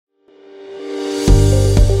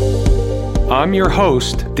I'm your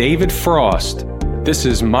host, David Frost. This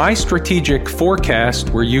is my strategic forecast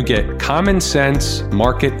where you get common sense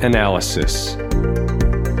market analysis.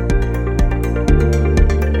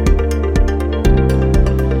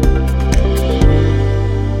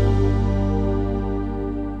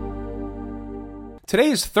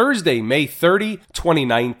 Today is Thursday, May 30,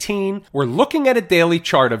 2019. We're looking at a daily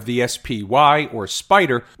chart of the SPY, or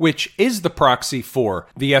SPDR, which is the proxy for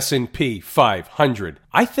the S&P 500.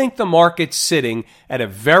 I think the market's sitting at a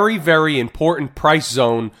very, very important price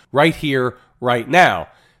zone right here, right now.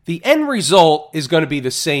 The end result is going to be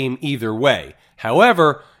the same either way.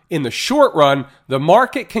 However, in the short run, the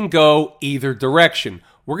market can go either direction.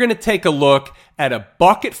 We're going to take a look at a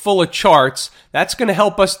bucket full of charts. That's going to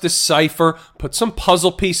help us decipher, put some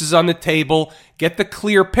puzzle pieces on the table, get the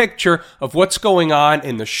clear picture of what's going on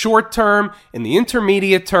in the short term, in the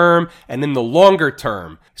intermediate term, and in the longer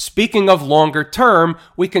term. Speaking of longer term,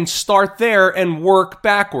 we can start there and work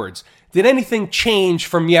backwards. Did anything change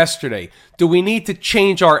from yesterday? Do we need to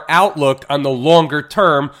change our outlook on the longer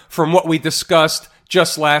term from what we discussed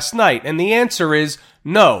just last night? And the answer is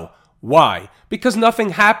no. Why? Because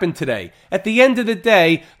nothing happened today. At the end of the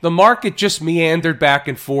day, the market just meandered back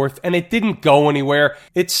and forth and it didn't go anywhere.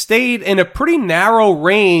 It stayed in a pretty narrow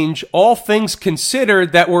range, all things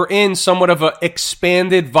considered, that we're in somewhat of an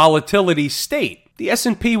expanded volatility state. The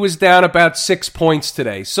S&P was down about 6 points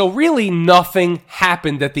today, so really nothing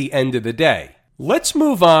happened at the end of the day. Let's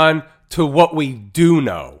move on to what we do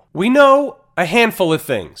know. We know a handful of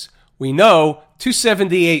things. We know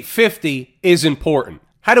 278.50 is important.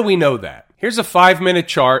 How do we know that? Here's a 5-minute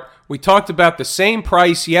chart. We talked about the same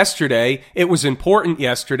price yesterday. It was important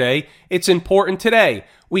yesterday. It's important today.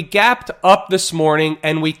 We gapped up this morning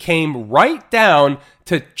and we came right down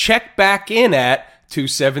to check back in at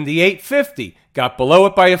 278.50. Got below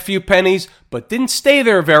it by a few pennies, but didn't stay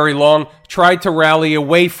there very long. Tried to rally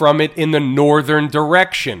away from it in the northern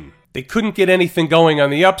direction. They couldn't get anything going on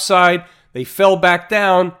the upside. They fell back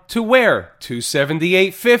down to where?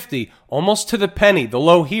 278.50, almost to the penny. The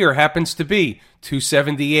low here happens to be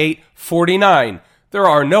 278.49. There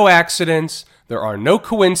are no accidents. There are no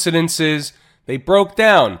coincidences. They broke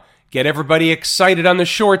down. Get everybody excited on the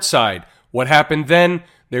short side. What happened then?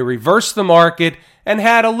 They reversed the market and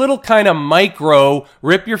had a little kind of micro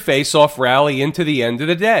rip your face off rally into the end of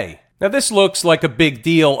the day. Now, this looks like a big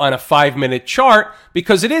deal on a 5-minute chart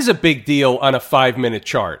because it is a big deal on a 5-minute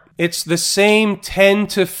chart. It's the same 10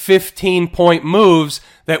 to 15 point moves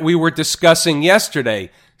that we were discussing yesterday.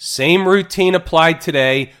 Same routine applied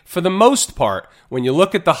today for the most part. When you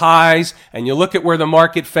look at the highs and you look at where the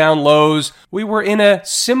market found lows, we were in a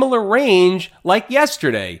similar range like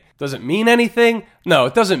yesterday. Does it mean anything? No,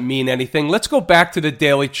 it doesn't mean anything. Let's go back to the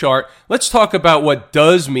daily chart. Let's talk about what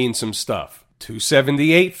does mean some stuff.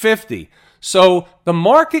 278.50. So the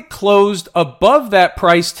market closed above that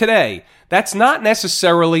price today. That's not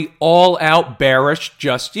necessarily all out bearish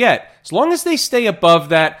just yet. As long as they stay above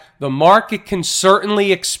that, the market can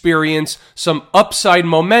certainly experience some upside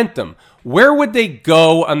momentum. Where would they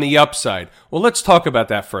go on the upside? Well, let's talk about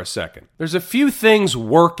that for a second. There's a few things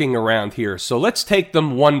working around here, so let's take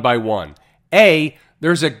them one by one. A,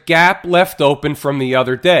 there's a gap left open from the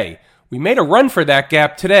other day. We made a run for that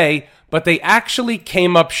gap today, but they actually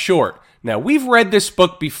came up short. Now, we've read this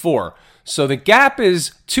book before, so the gap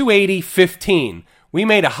is 280.15. We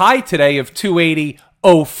made a high today of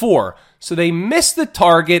 280.04. So they missed the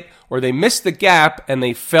target or they missed the gap and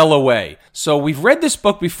they fell away. So we've read this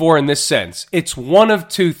book before in this sense. It's one of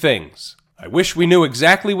two things. I wish we knew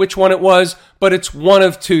exactly which one it was, but it's one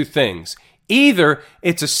of two things. Either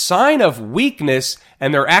it's a sign of weakness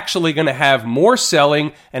and they're actually going to have more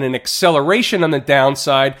selling and an acceleration on the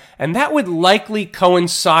downside, and that would likely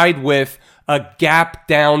coincide with a gap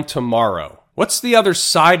down tomorrow. What's the other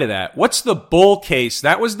side of that? What's the bull case?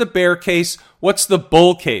 That was the bear case. What's the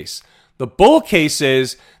bull case? The bull case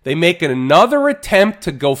is they make another attempt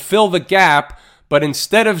to go fill the gap, but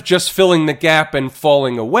instead of just filling the gap and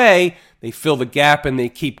falling away, they fill the gap and they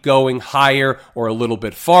keep going higher or a little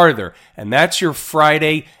bit farther. And that's your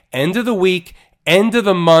Friday, end of the week, end of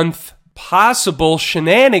the month, possible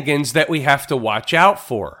shenanigans that we have to watch out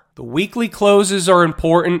for. The weekly closes are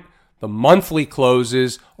important. The monthly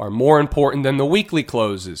closes are more important than the weekly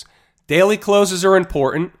closes. Daily closes are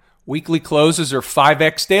important. Weekly closes are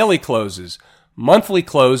 5x daily closes. Monthly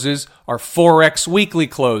closes are 4x weekly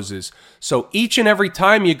closes. So each and every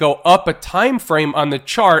time you go up a time frame on the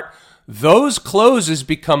chart, those closes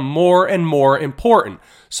become more and more important.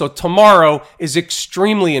 So tomorrow is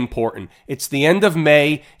extremely important. It's the end of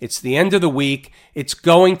May. It's the end of the week. It's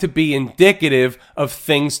going to be indicative of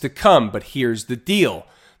things to come. But here's the deal.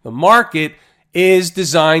 The market is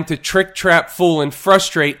designed to trick, trap, fool, and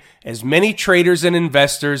frustrate as many traders and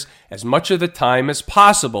investors as much of the time as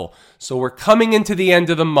possible. So we're coming into the end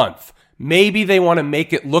of the month. Maybe they want to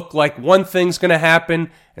make it look like one thing's going to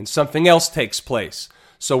happen and something else takes place.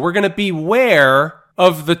 So we're going to beware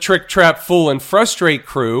of the trick, trap, fool, and frustrate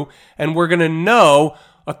crew, and we're going to know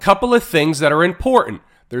a couple of things that are important.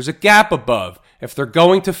 There's a gap above. If they're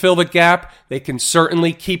going to fill the gap, they can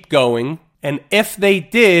certainly keep going. And if they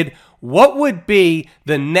did, what would be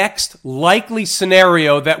the next likely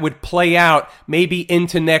scenario that would play out maybe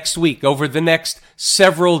into next week, over the next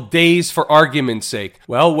several days for argument's sake?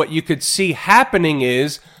 Well, what you could see happening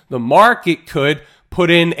is the market could put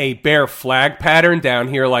in a bear flag pattern down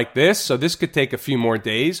here like this, so this could take a few more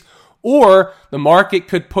days. Or the market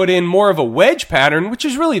could put in more of a wedge pattern, which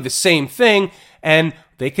is really the same thing, and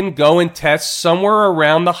they can go and test somewhere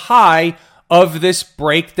around the high of this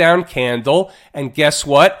breakdown candle. And guess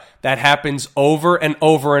what? That happens over and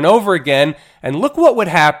over and over again. And look what would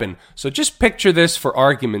happen. So just picture this for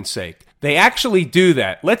argument's sake. They actually do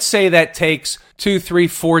that. Let's say that takes 2, 3,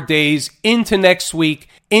 4 days into next week,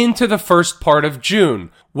 into the first part of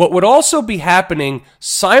June. What would also be happening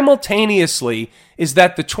simultaneously is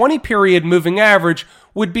that the 20-period moving average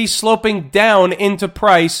would be sloping down into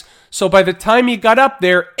price. So by the time you got up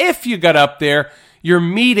there, if you got up there, you're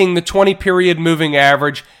meeting the 20-period moving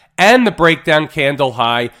average and the breakdown candle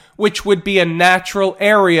high, which would be a natural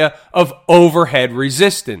area of overhead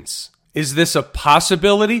resistance. Is this a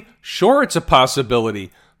possibility? Sure, it's a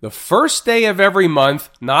possibility. The first day of every month,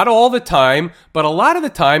 not all the time, but a lot of the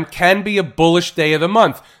time, can be a bullish day of the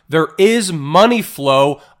month. There is money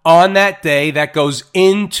flow on that day that goes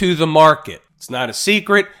into the market. It's not a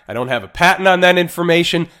secret. I don't have a patent on that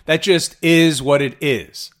information. That just is what it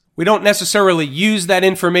is. We don't necessarily use that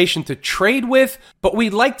information to trade with, but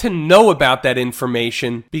we'd like to know about that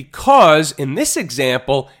information because in this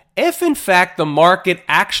example, if in fact the market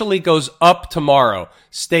actually goes up tomorrow,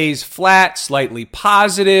 stays flat, slightly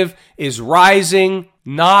positive, is rising,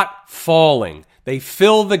 not falling, they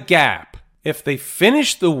fill the gap. If they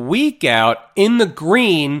finish the week out in the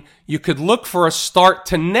green, you could look for a start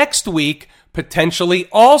to next week, potentially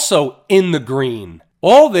also in the green.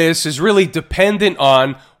 All this is really dependent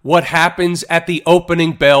on what happens at the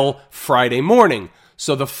opening bell Friday morning.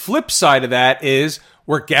 So the flip side of that is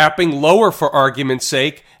we're gapping lower for argument's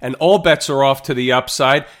sake, and all bets are off to the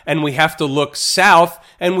upside, and we have to look south,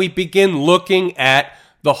 and we begin looking at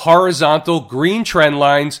the horizontal green trend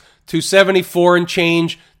lines, 274 and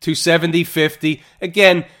change, 270.50.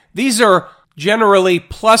 Again, these are generally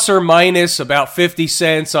plus or minus about 50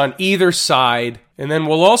 cents on either side. And then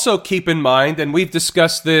we'll also keep in mind, and we've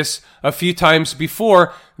discussed this a few times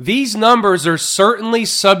before, these numbers are certainly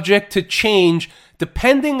subject to change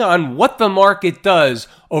depending on what the market does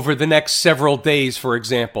over the next several days, for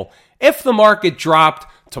example. If the market dropped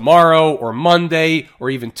tomorrow or Monday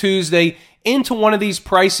or even Tuesday into one of these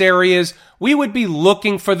price areas, we would be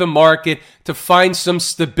looking for the market to find some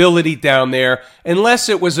stability down there unless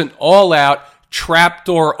it was an all-out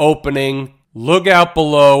trapdoor opening. Look out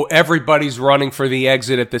below, everybody's running for the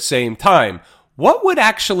exit at the same time. What would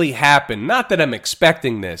actually happen, not that I'm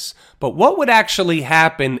expecting this, but what would actually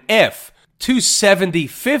happen if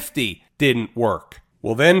 270.50 didn't work?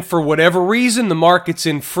 Well then, for whatever reason, the market's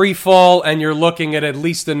in free fall and you're looking at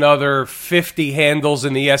least another 50 handles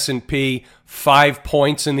in the S&P, 5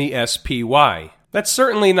 points in the SPY. That's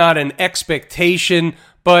certainly not an expectation,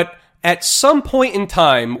 but at some point in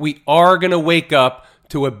time, we are going to wake up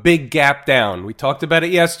to a big gap down. We talked about it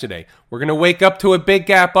yesterday. We're going to wake up to a big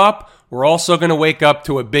gap up. We're also going to wake up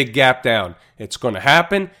to a big gap down. It's going to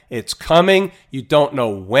happen. It's coming. You don't know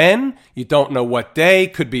when. You don't know what day.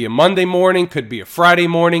 Could be a Monday morning. Could be a Friday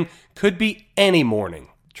morning. Could be any morning.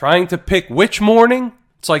 Trying to pick which morning?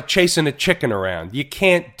 It's like chasing a chicken around. You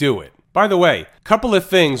can't do it. By the way, a couple of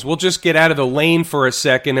things. We'll just get out of the lane for a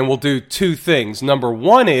second and we'll do two things. Number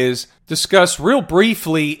one is discuss real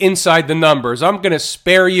briefly inside the numbers. I'm going to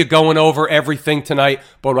spare you going over everything tonight,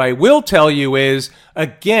 but what I will tell you is,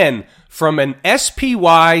 again, from an SPY/S&P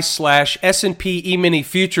E-mini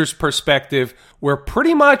futures perspective, we're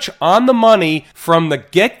pretty much on the money from the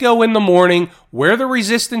get-go in the morning, where the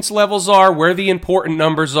resistance levels are, where the important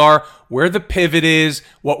numbers are, where the pivot is,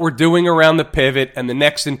 what we're doing around the pivot, and the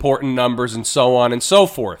next important numbers, and so on and so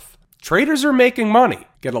forth. Traders are making money.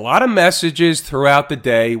 Get a lot of messages throughout the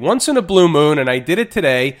day. Once in a blue moon, and I did it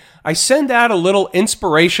today, I send out a little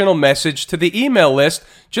inspirational message to the email list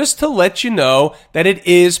just to let you know that it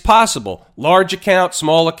is possible. Large account,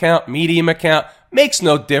 small account, medium account, makes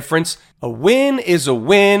no difference. A win is a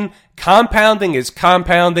win. Compounding is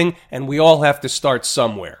compounding, and we all have to start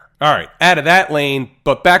somewhere. All right, out of that lane,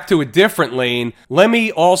 but back to a different lane, let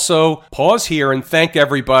me also pause here and thank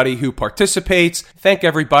everybody who participates. Thank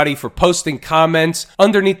everybody for posting comments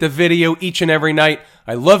underneath the video each and every night.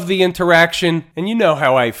 I love the interaction, and you know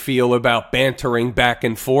how I feel about bantering back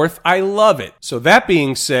and forth. I love it. So that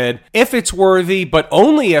being said, if it's worthy, but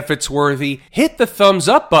only if it's worthy, hit the thumbs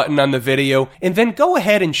up button on the video, and then go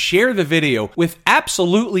ahead and share the video with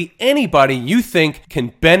absolutely anybody you think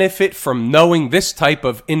can benefit from knowing this type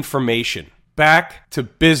of information. Back to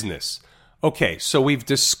business. Okay, so we've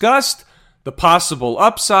discussed the possible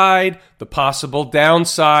upside, the possible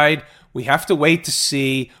downside. We have to wait to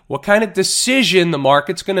see what kind of decision the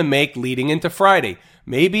market's going to make leading into Friday.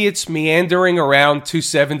 Maybe it's meandering around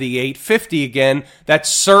 278.50 again. That's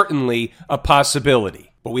certainly a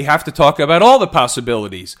possibility. But we have to talk about all the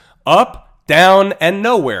possibilities. Up, down, and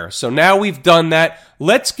nowhere. So now we've done that.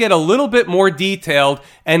 Let's get a little bit more detailed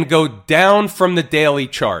and go down from the daily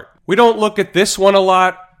chart. We don't look at this one a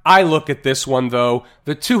lot. I look at this one, though,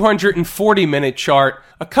 the 240-minute chart.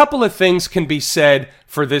 A couple of things can be said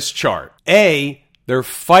for this chart. A, they're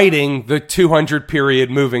fighting the 200-period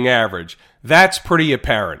moving average. That's pretty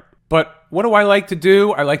apparent. But what do I like to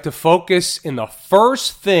do? I like to focus in the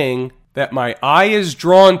first thing that my eye is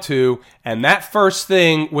drawn to, and that first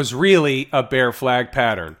thing was really a bear flag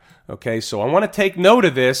pattern. Okay, so I want to take note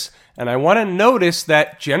of this, and I want to notice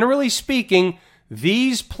that, generally speaking,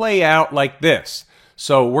 these play out like this.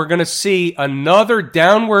 So we're going to see another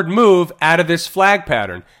downward move out of this flag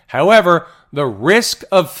pattern. However, the risk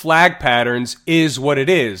of flag patterns is what it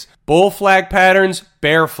is. Bull flag patterns,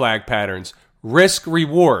 bear flag patterns. Risk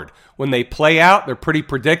reward. When they play out, they're pretty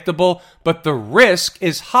predictable, but the risk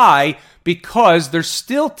is high because they're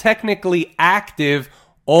still technically active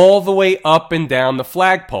all the way up and down the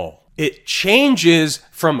flagpole. It changes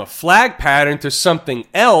from a flag pattern to something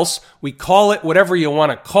else. We call it whatever you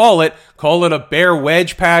want to call it. Call it a bear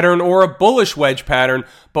wedge pattern or a bullish wedge pattern.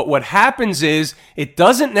 But what happens is it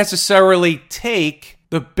doesn't necessarily take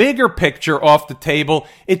the bigger picture off the table.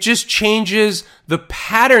 It just changes the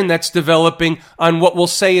pattern that's developing on what we'll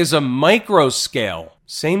say is a micro scale.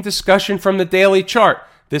 Same discussion from the daily chart.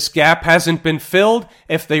 This gap hasn't been filled.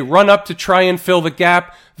 If they run up to try and fill the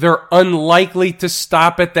gap, they're unlikely to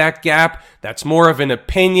stop at that gap. That's more of an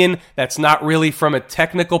opinion. That's not really from a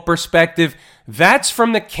technical perspective. That's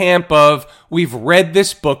from the camp of, we've read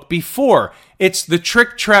this book before. It's the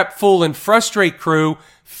trick, trap, fool, and frustrate crew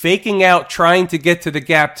faking out trying to get to the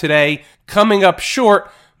gap today, coming up short,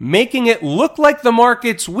 making it look like the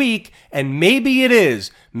market's weak, and maybe it is.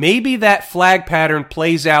 Maybe that flag pattern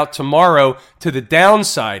plays out tomorrow to the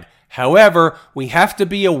downside. However, we have to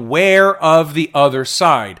be aware of the other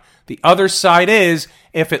side. The other side is,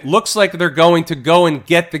 if it looks like they're going to go and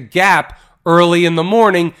get the gap early in the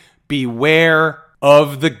morning, beware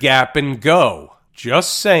of the gap and go.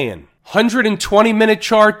 Just saying. 120-minute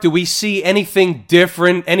chart, do we see anything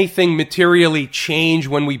different, anything materially change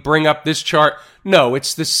when we bring up this chart? No,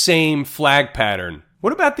 it's the same flag pattern.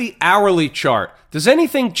 What about the hourly chart? Does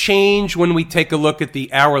anything change when we take a look at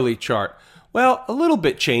the hourly chart? Well, a little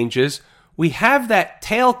bit changes. We have that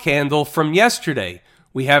tail candle from yesterday.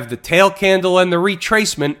 We have the tail candle and the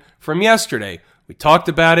retracement from yesterday. We talked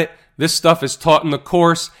about it. This stuff is taught in the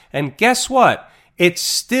course. And guess what? It's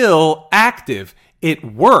still active. It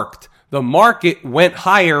worked. The market went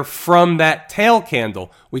higher from that tail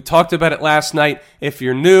candle. We talked about it last night. If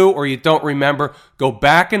you're new or you don't remember, go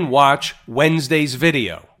back and watch Wednesday's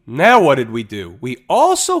video. Now what did we do? We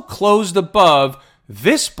also closed above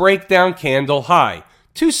this breakdown candle high,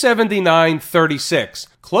 279.36.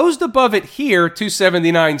 Closed above it here,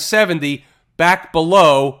 279.70, back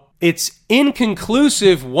below. It's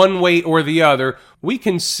inconclusive one way or the other. We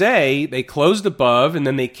can say they closed above and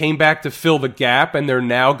then they came back to fill the gap and they're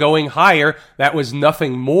now going higher. That was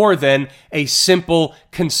nothing more than a simple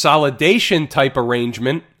consolidation type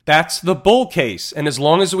arrangement. That's the bull case. And as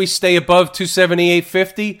long as we stay above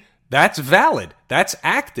 278.50, that's valid. That's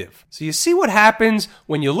active. So you see what happens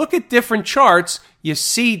when you look at different charts, you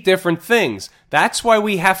see different things. That's why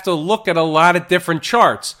we have to look at a lot of different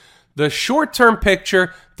charts. The short-term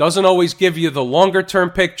picture doesn't always give you the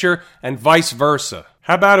longer-term picture and vice versa.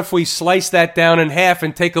 How about if we slice that down in half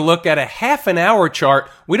and take a look at a half an hour chart?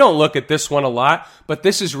 We don't look at this one a lot, but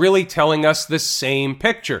this is really telling us the same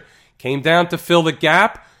picture. Came down to fill the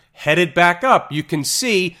gap, headed back up. You can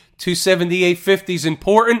see 278.50 is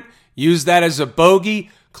important. Use that as a bogey.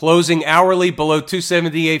 Closing hourly below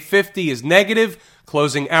 278.50 is negative.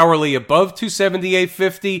 Closing hourly above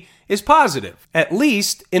 278.50 is positive, at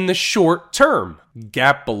least in the short term.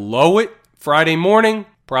 Gap below it Friday morning,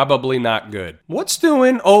 probably not good. What's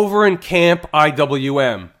doing over in Camp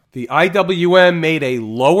IWM? The IWM made a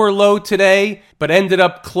lower low today, but ended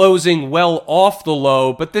up closing well off the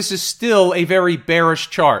low, but this is still a very bearish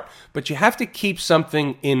chart. But you have to keep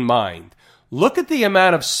something in mind. Look at the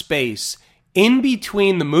amount of space in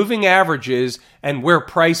between the moving averages and where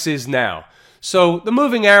price is now. So the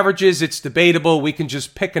moving averages, it's debatable. We can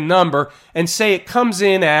just pick a number and say it comes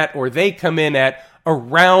in at, or they come in at,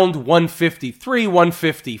 around 153,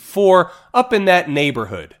 154, up in that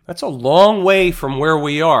neighborhood. That's a long way from where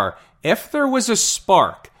we are. If there was a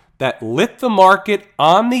spark that lit the market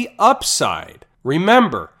on the upside,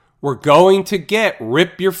 remember, we're going to get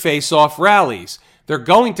rip your face off rallies. They're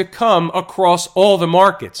going to come across all the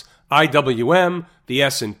markets. IWM, the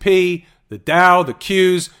S&P, the Dow, the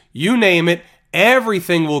Qs, you name it,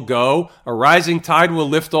 everything will go. A rising tide will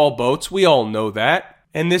lift all boats. We all know that.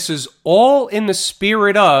 And this is all in the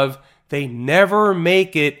spirit of they never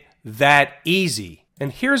make it that easy.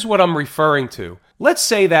 And here's what I'm referring to. Let's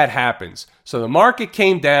say that happens. So the market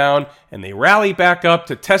came down and they rally back up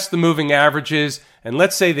to test the moving averages. And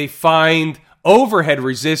let's say they find overhead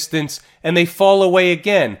resistance and they fall away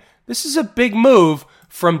again. This is a big move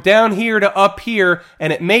from down here to up here.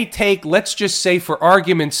 And it may take, let's just say for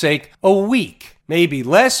argument's sake, a week. Maybe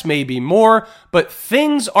less, maybe more, but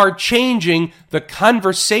things are changing. The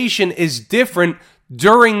conversation is different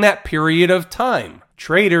during that period of time.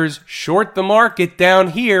 Traders short the market down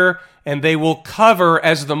here, and they will cover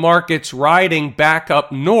as the market's riding back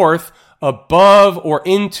up north above or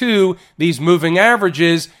into these moving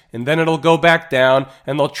averages, and then it'll go back down,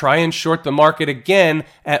 and they'll try and short the market again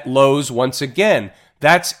at lows once again.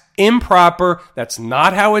 That's improper. That's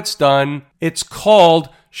not how it's done. It's called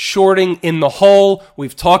shorting in the hole.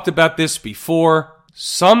 We've talked about this before.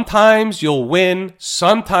 Sometimes you'll win.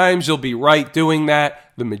 Sometimes you'll be right doing that.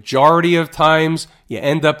 The majority of times you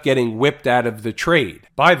end up getting whipped out of the trade.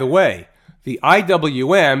 By the way, the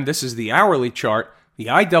IWM, this is the hourly chart, the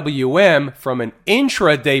IWM from an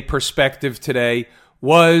intraday perspective today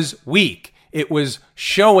was weak. It was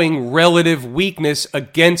showing relative weakness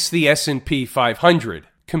against the S&P 500.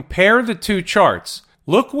 Compare the two charts.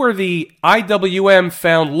 Look where the IWM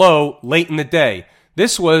found low late in the day.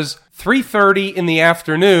 This was 3:30 in the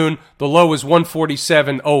afternoon. The low was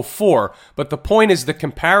 147.04. But the point is the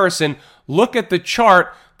comparison. Look at the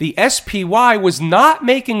chart. The SPY was not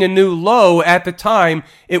making a new low at the time.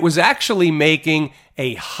 It was actually making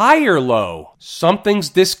a higher low. Something's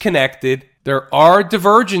disconnected. There are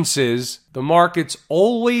divergences. The market's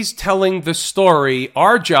always telling the story.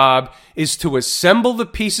 Our job is to assemble the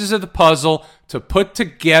pieces of the puzzle to put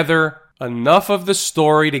together enough of the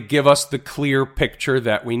story to give us the clear picture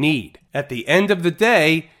that we need. At the end of the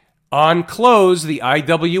day, on close, the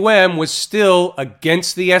IWM was still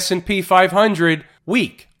against the S&P 500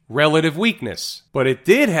 weak, relative weakness. But it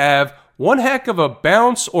did have one heck of a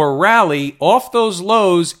bounce or rally off those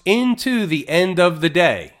lows into the end of the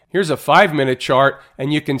day. Here's a 5-minute chart,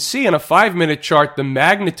 and you can see in a 5-minute chart the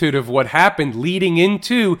magnitude of what happened leading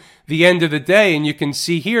into the end of the day, and you can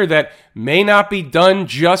see here that may not be done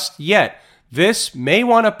just yet. This may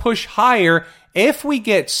want to push higher if we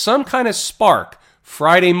get some kind of spark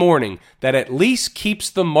Friday morning that at least keeps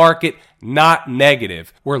the market not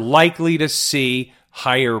negative. We're likely to see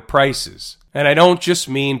higher prices. And I don't just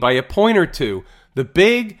mean by a point or two. The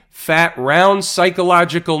big, fat, round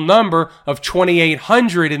psychological number of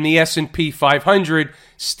 2,800 in the S&P 500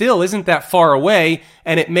 still isn't that far away,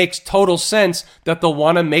 and it makes total sense that they'll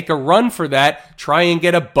want to make a run for that, try and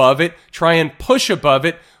get above it, try and push above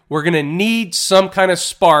it. We're going to need some kind of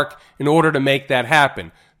spark in order to make that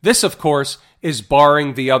happen. This, of course, is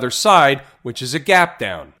barring the other side, which is a gap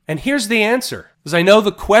down. And here's the answer, because I know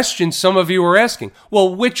the question some of you are asking.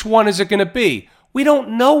 Well, which one is it going to be? We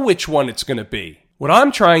don't know which one it's going to be. What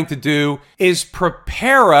I'm trying to do is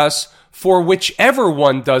prepare us for whichever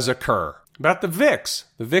one does occur. About the VIX.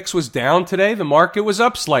 The VIX was down today. The market was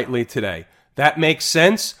up slightly today. That makes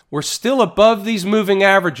sense. We're still above these moving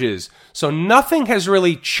averages. So nothing has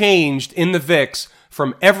really changed in the VIX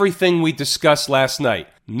from everything we discussed last night.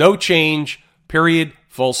 No change, period,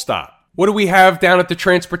 full stop. What do we have down at the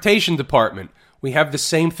transportation department? We have the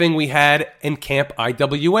same thing we had in Camp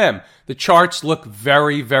IWM. The charts look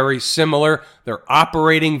very, very similar. They're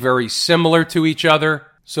operating very similar to each other.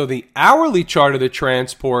 So the hourly chart of the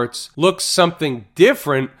transports looks something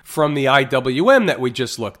different from the IWM that we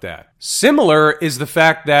just looked at. Similar is the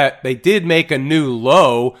fact that they did make a new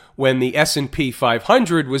low when the S&P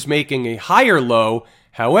 500 was making a higher low.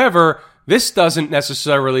 However, this doesn't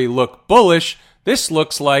necessarily look bullish. This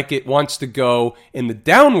looks like it wants to go in the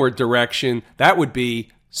downward direction. That would be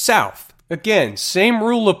south. Again, same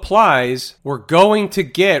rule applies. We're going to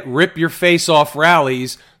get rip your face off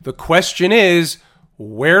rallies. The question is,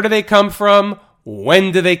 where do they come from?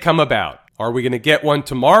 When do they come about? Are we going to get one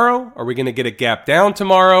tomorrow? Are we going to get a gap down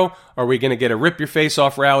tomorrow? Are we going to get a rip your face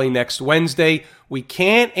off rally next Wednesday? We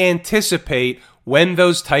can't anticipate when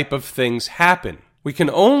those type of things happen. We can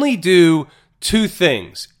only do two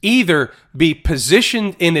things. Either be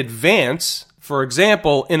positioned in advance. For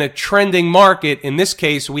example, in a trending market, in this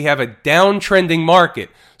case, we have a downtrending market.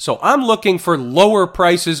 So I'm looking for lower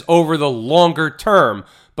prices over the longer term,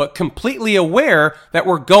 but completely aware that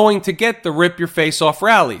we're going to get the rip your face off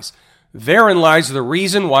rallies. Therein lies the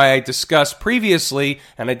reason why I discussed previously,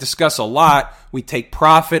 and I discuss a lot, we take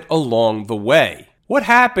profit along the way. What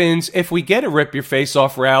happens if we get a rip your face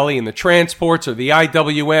off rally and the transports or the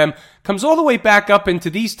IWM comes all the way back up into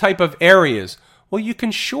these type of areas? Well, you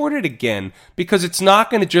can short it again because it's not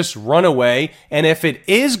going to just run away. And if it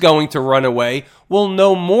is going to run away, we'll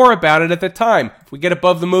know more about it at the time. If we get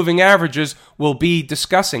above the moving averages, we'll be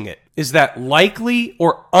discussing it. Is that likely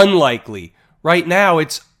or unlikely? Right now,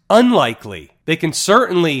 it's unlikely. They can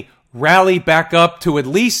certainly rally back up to at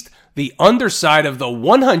least the underside of the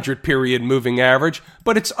 100 period moving average,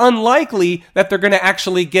 but it's unlikely that they're going to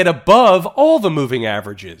actually get above all the moving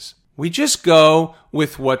averages. We just go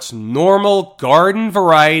with what's normal garden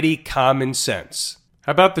variety common sense.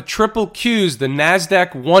 How about the triple Qs, the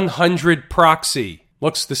NASDAQ 100 proxy?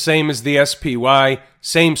 Looks the same as the SPY,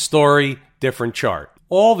 same story, different chart.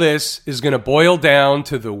 All this is going to boil down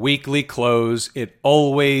to the weekly close. It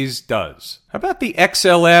always does. How about the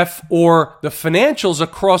XLF or the financials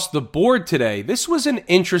across the board today? This was an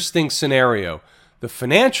interesting scenario. The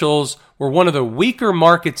financials were one of the weaker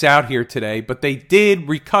markets out here today, but they did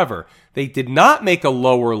recover. They did not make a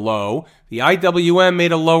lower low. The IWM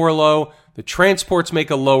made a lower low. The transports make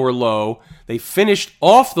a lower low. They finished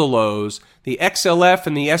off the lows. The XLF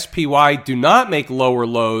and the SPY do not make lower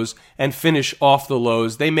lows and finish off the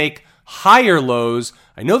lows. They make higher lows.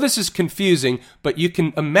 I know this is confusing, but you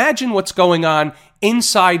can imagine what's going on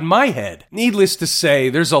inside my head. Needless to say,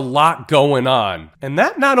 there's a lot going on. And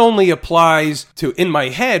that not only applies to in my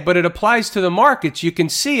head, but it applies to the markets. You can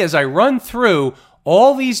see as I run through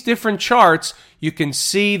all these different charts, you can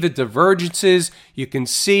see the divergences. You can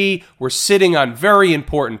see we're sitting on very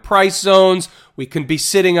important price zones. We can be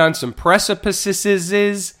sitting on some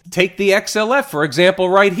precipices. Take the XLF, for example,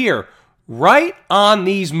 right here. Right on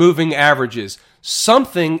these moving averages.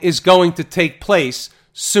 Something is going to take place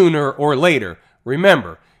sooner or later.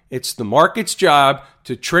 Remember, it's the market's job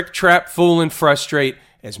to trick, trap, fool, and frustrate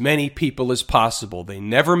as many people as possible. They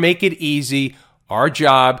never make it easy. Our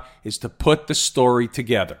job is to put the story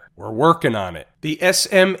together. We're working on it. The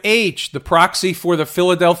SMH, the proxy for the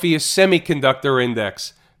Philadelphia Semiconductor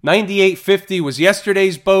Index. 98.50 was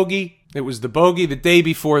yesterday's bogey. It was the bogey the day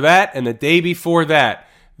before that and the day before that.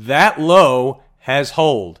 That low has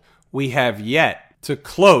hold. We have yet to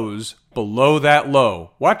close below that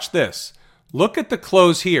low. Watch this. Look at the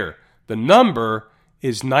close here. The number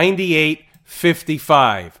is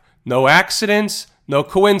 98.55. No accidents, no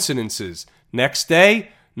coincidences. Next day,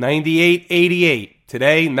 98.88.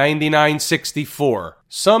 Today, 99.64.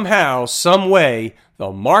 Somehow, some way,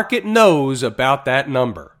 the market knows about that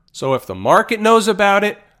number. So if the market knows about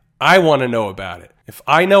it, I want to know about it. If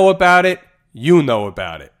I know about it, you know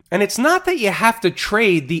about it. And it's not that you have to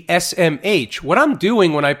trade the SMH. What I'm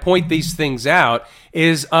doing when I point these things out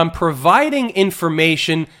is I'm providing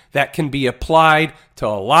information that can be applied to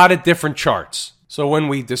a lot of different charts. So when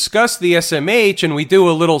we discuss the SMH and we do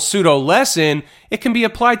a little pseudo lesson, it can be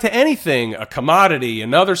applied to anything, a commodity,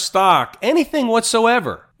 another stock, anything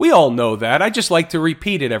whatsoever. We all know that. I just like to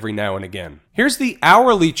repeat it every now and again. Here's the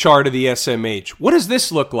hourly chart of the SMH. What does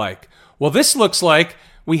this look like? Well, this looks like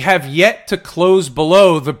we have yet to close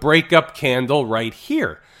below the breakup candle right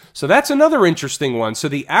here. So that's another interesting one. So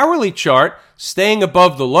the hourly chart staying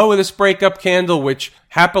above the low of this breakup candle, which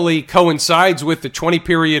happily coincides with the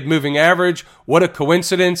 20-period moving average. What a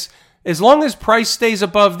coincidence. As long as price stays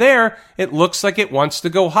above there, it looks like it wants to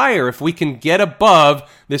go higher. If we can get above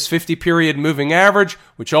this 50-period moving average,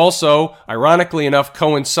 which also, ironically enough,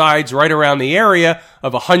 coincides right around the area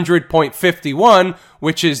of 100.51,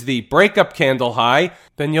 which is the breakup candle high,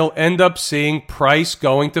 then you'll end up seeing price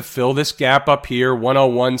going to fill this gap up here,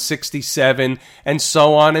 101.67, and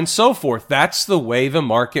so on and so forth. That's the way the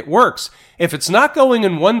market works. If it's not going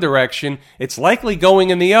in one direction, it's likely going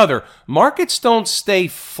in the other. Markets don't stay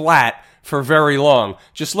flat for very long.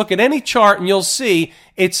 Just look at any chart and you'll see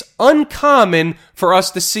it's uncommon for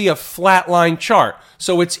us to see a flatline chart.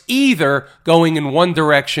 So it's either going in one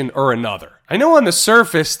direction or another. I know on the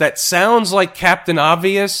surface that sounds like Captain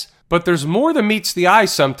Obvious, but there's more than meets the eye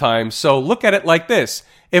sometimes. So look at it like this.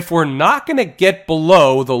 If we're not going to get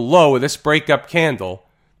below the low of this breakup candle,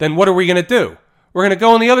 then what are we going to do? We're going to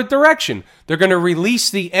go in the other direction. They're going to release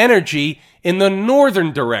the energy in the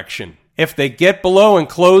northern direction. If they get below and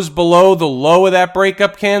close below the low of that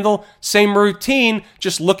breakup candle, same routine,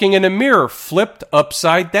 just looking in a mirror, flipped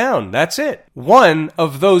upside down. That's it. One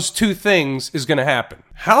of those two things is going to happen.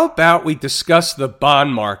 How about we discuss the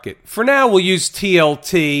bond market? For now, we'll use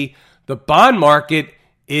TLT. The bond market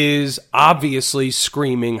is obviously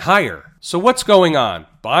screaming higher. So what's going on?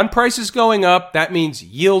 Bond prices going up, that means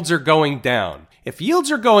yields are going down. If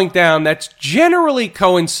yields are going down, that's generally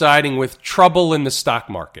coinciding with trouble in the stock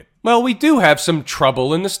market. Well, we do have some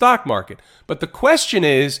trouble in the stock market. But the question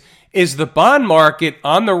is the bond market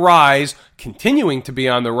on the rise, continuing to be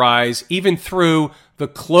on the rise, even through the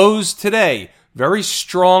close today? Very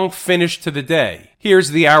strong finish to the day.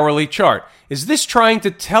 Here's the hourly chart. Is this trying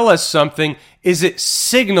to tell us something? Is it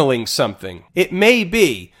signaling something? It may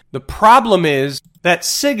be. The problem is that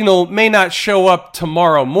signal may not show up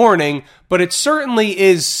tomorrow morning, but it certainly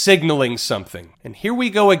is signaling something. And here we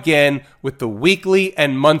go again with the weekly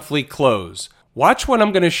and monthly close. Watch what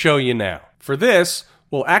I'm going to show you now. For this,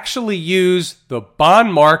 we'll actually use the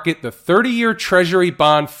bond market, the 30-year Treasury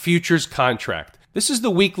bond futures contract. This is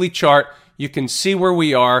the weekly chart. You can see where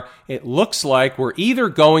we are. It looks like we're either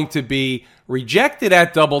going to be rejected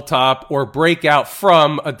at double top or break out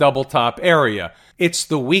from a double top area. It's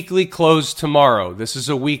the weekly close tomorrow. This is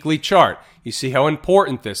a weekly chart. You see how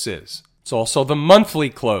important this is. It's also the monthly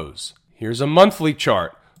close. Here's a monthly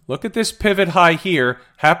chart. Look at this pivot high here.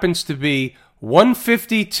 Happens to be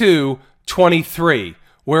 152.23.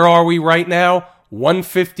 Where are we right now?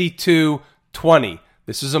 152.20.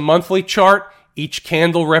 This is a monthly chart. Each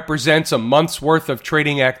candle represents a month's worth of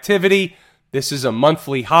trading activity. This is a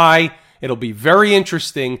monthly high. It'll be very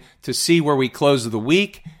interesting to see where we close the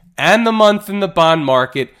week and the month in the bond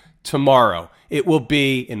market tomorrow. It will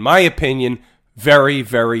be, in my opinion, very,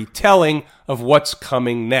 very telling of what's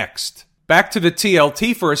coming next. Back to the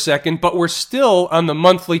TLT for a second, but we're still on the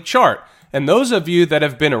monthly chart. And those of you that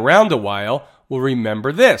have been around a while will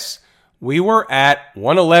remember this. We were at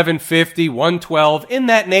 111.50, 112, in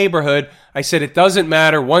that neighborhood. I said it doesn't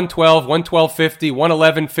matter, 112, 112.50,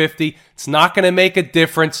 111.50. It's not going to make a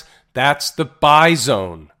difference. That's the buy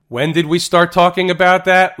zone. When did we start talking about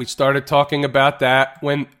that? We started talking about that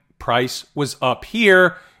when price was up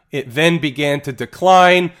here. It then began to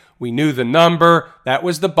decline. We knew the number. That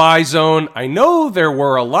was the buy zone. I know there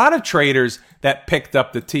were a lot of traders that picked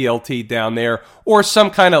up the TLT down there or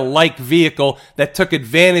some kind of like vehicle that took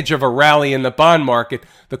advantage of a rally in the bond market.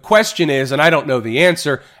 The question is, and I don't know the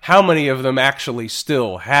answer, how many of them actually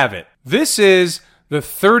still have it? This is the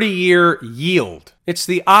 30-year yield. It's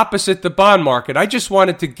the opposite the bond market. I just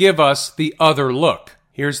wanted to give us the other look.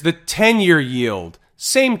 Here's the 10-year yield.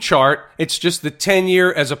 Same chart, it's just the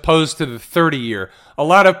 10-year as opposed to the 30-year. A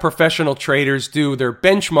lot of professional traders do their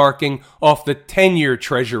benchmarking off the 10-year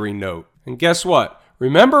Treasury note. And guess what?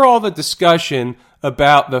 Remember all the discussion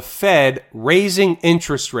about the Fed raising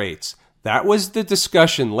interest rates. That was the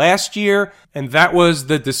discussion last year, and that was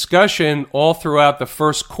the discussion all throughout the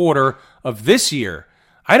first quarter of this year.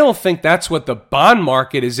 I don't think that's what the bond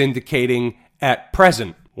market is indicating at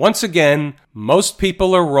present. Once again, most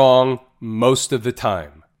people are wrong most of the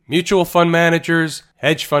time. Mutual fund managers,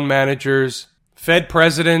 hedge fund managers, Fed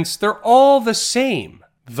presidents, they're all the same.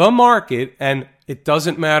 The market, and it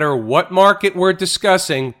doesn't matter what market we're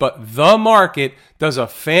discussing, but the market does a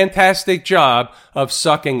fantastic job of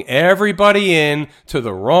sucking everybody in to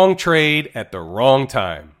the wrong trade at the wrong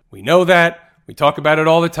time. We know that. We talk about it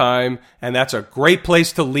all the time, and that's a great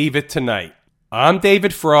place to leave it tonight. I'm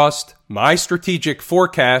David Frost, My Strategic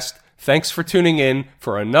Forecast. Thanks for tuning in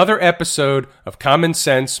for another episode of Common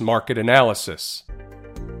Sense Market Analysis.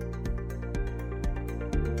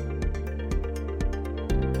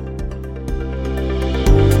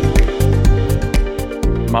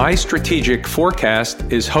 My Strategic Forecast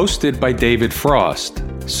is hosted by David Frost.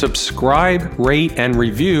 Subscribe, rate, and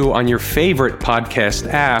review on your favorite podcast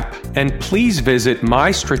app, and please visit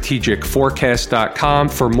mystrategicforecast.com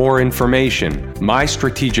for more information. My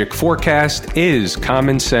Strategic Forecast is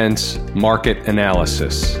common sense market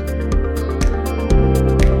analysis.